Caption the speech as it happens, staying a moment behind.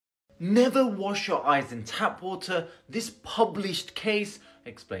Never wash your eyes in tap water. This published case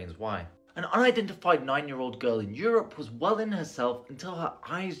explains why. An unidentified 9-year-old girl in Europe was well in herself until her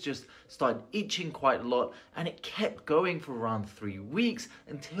eyes just started itching quite a lot, and it kept going for around 3 weeks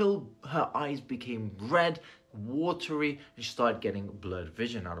until her eyes became red, watery, and she started getting blurred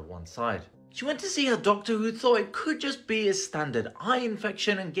vision out of one side. She went to see her doctor, who thought it could just be a standard eye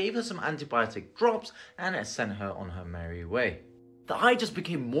infection, and gave her some antibiotic drops and sent her on her merry way. The eye just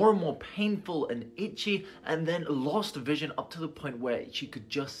became more and more painful and itchy, and then lost vision up to the point where she could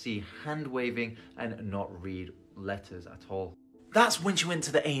just see hand waving and not read letters at all. That's when she went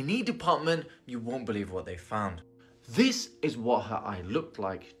to the A&E department. You won't believe what they found. This is what her eye looked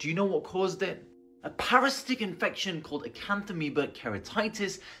like. Do you know what caused it? A parasitic infection called acanthamoeba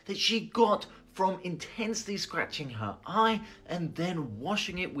keratitis that she got from intensely scratching her eye and then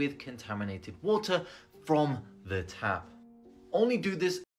washing it with contaminated water from the tap. Only do this